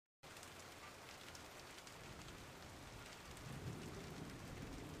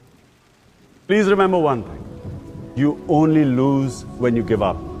Please remember one thing. You only lose when you give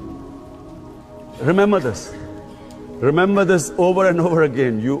up. Remember this. Remember this over and over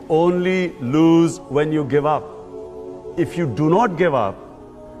again. You only lose when you give up. If you do not give up,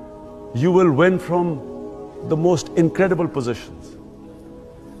 you will win from the most incredible positions.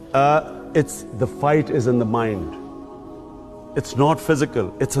 The fight is in the mind. It's not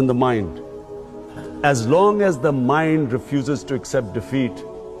physical, it's in the mind. As long as the mind refuses to accept defeat,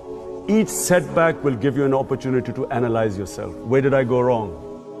 each setback will give you an opportunity to analyze yourself. Where did I go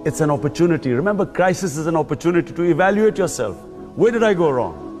wrong? It's an opportunity. Remember, crisis is an opportunity to evaluate yourself. Where did I go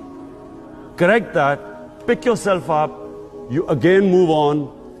wrong? Correct that, pick yourself up, you again move on,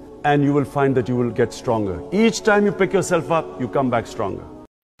 and you will find that you will get stronger. Each time you pick yourself up, you come back stronger.